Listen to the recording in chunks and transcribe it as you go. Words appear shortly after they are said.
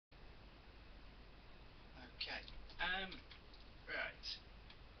Okay. Right.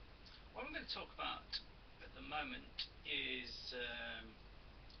 What I'm going to talk about at the moment is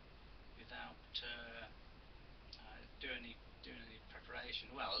without doing any preparation.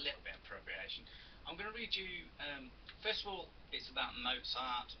 Well, a little bit of preparation. I'm going to read you. First of all, it's about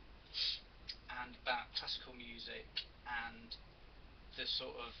Mozart and about classical music and the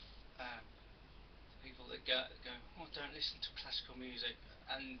sort of people that go, oh, don't listen to classical music,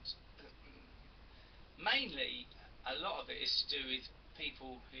 and mainly a lot of it is to do with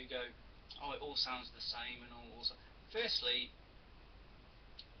people who go, oh, it all sounds the same and all. Firstly,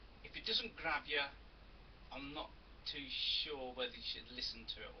 if it doesn't grab you, I'm not too sure whether you should listen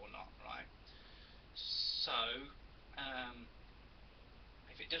to it or not, right? So,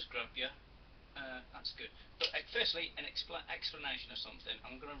 if it does grab you, that's good. But firstly, an explanation of something.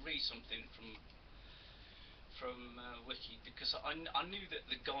 I'm going to read something from Wiki, because I knew that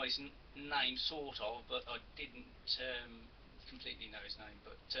the guy's name sort of, but I didn't completely know his name.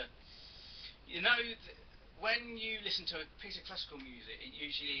 But you know, when you listen to a piece of classical music, it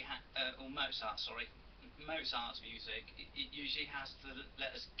usually or Mozart's music, it usually has the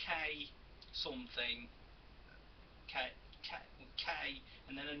letters K something, K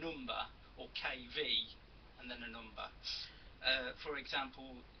and then a number, or KV and then a number. For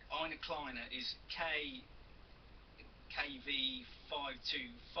example, Eine, Kleine is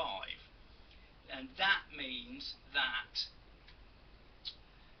KV525, and that means that,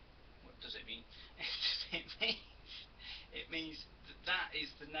 what does it mean? It means that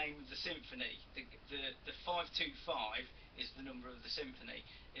is the name of the symphony. The 525 is the number of the symphony.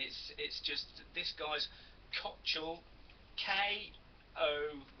 It's just this guy's Kochel,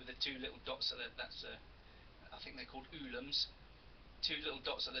 K-O with the two little dots at the, that's I think they're called ulums. Two little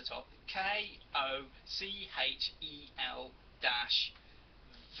dots at the top. Kochel dash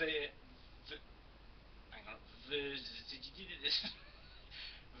hang on.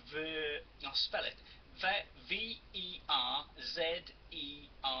 I'll spell it. Verzeichnis.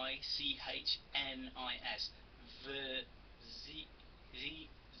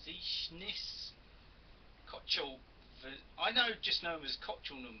 Verzeichnis. Kochel. I just know them as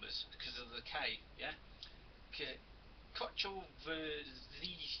Kochel numbers because of the K. Yeah. Kochel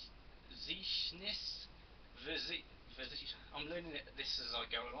Verzeichnis. I'm learning this as I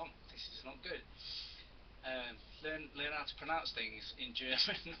go along. This is not good. Learn how to pronounce things in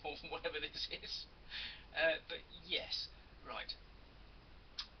German or whatever this is. But yes, right.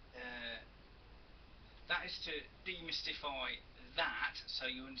 That is to demystify that, so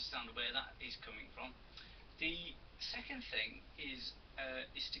you understand where that is coming from. The second thing is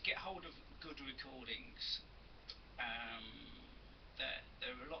to get hold of good recordings.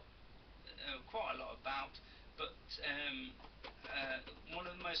 There are quite a lot about, but one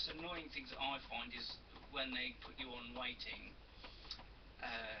of the most annoying things that I find is when they put you on waiting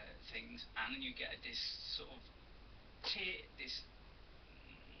things, and then you get this sort of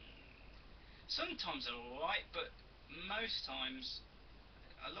sometimes they're alright, but most times,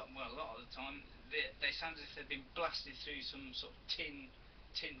 a lot of the time, they sound as if they've been blasted through some sort of tin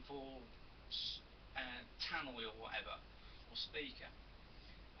ball tannoy or whatever, or speaker,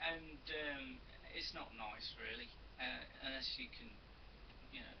 and it's not nice really, unless you can,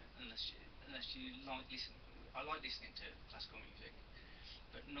 unless you like listening. I like listening to classical music,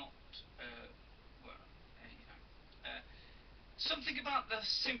 but not something about the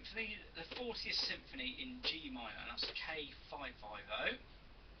symphony, the 40th symphony in G minor. That's K550,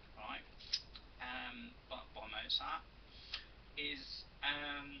 right? By Mozart, is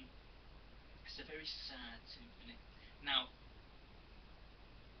it's a very sad symphony. Now,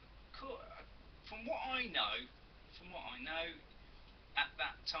 from what I know, at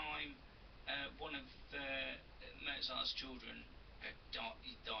that time, one of Mozart's children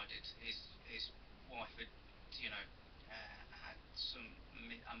died. His wife had, had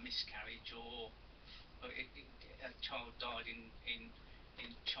a miscarriage, or a child died in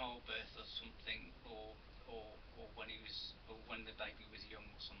childbirth or something, or when the baby was young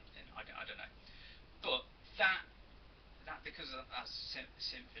or something. I don't know. But that because of that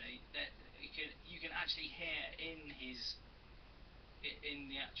symphony, that you can actually hear in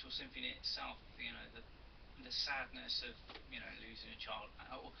the actual symphony itself, the sadness of losing a child.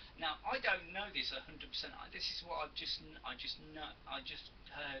 Now I don't know this 100%. This is what I just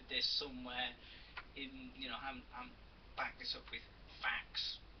heard this somewhere in, I haven't backed this up with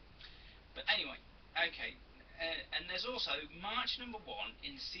facts. But anyway, okay. And there's also March number 1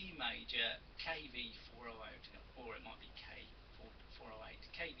 in C major, KV 408, or it might be K 408,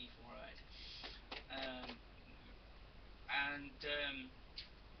 KV 408, and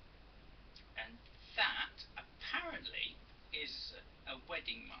that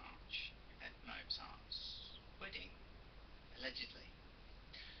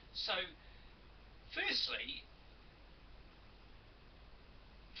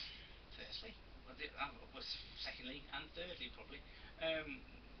firstly, well, secondly, and thirdly, probably, um,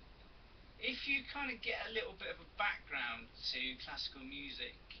 if you kind of get a little bit of a background to classical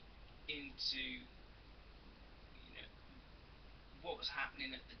music, into what was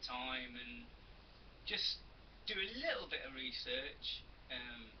happening at the time, and just do a little bit of research.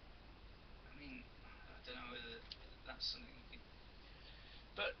 I mean, I don't know whether that's something you could,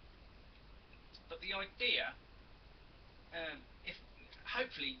 but the idea, if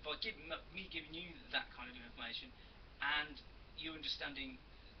hopefully by me giving you that kind of information, and you understanding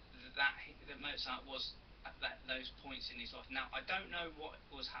that Mozart was at those points in his life. Now I don't know what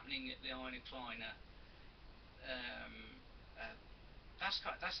was happening at the Eine Kleine. Um, uh, that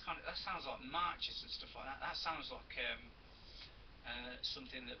sounds like marches and stuff like that. That sounds like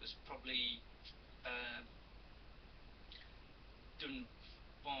something that was probably uh, done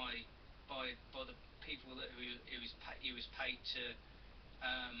by the people that he was paid to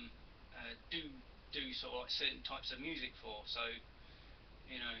do sort of like certain types of music for. So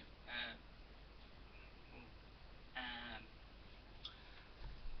you know. Um,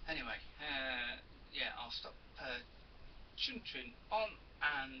 anyway, yeah, I'll stop chuntering on,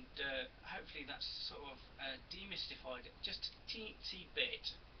 and hopefully that's sort of demystified just a teensy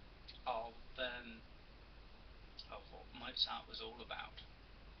bit of what Mozart was all about.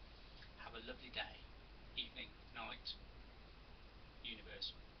 Have a lovely day, evening, night,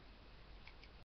 universe.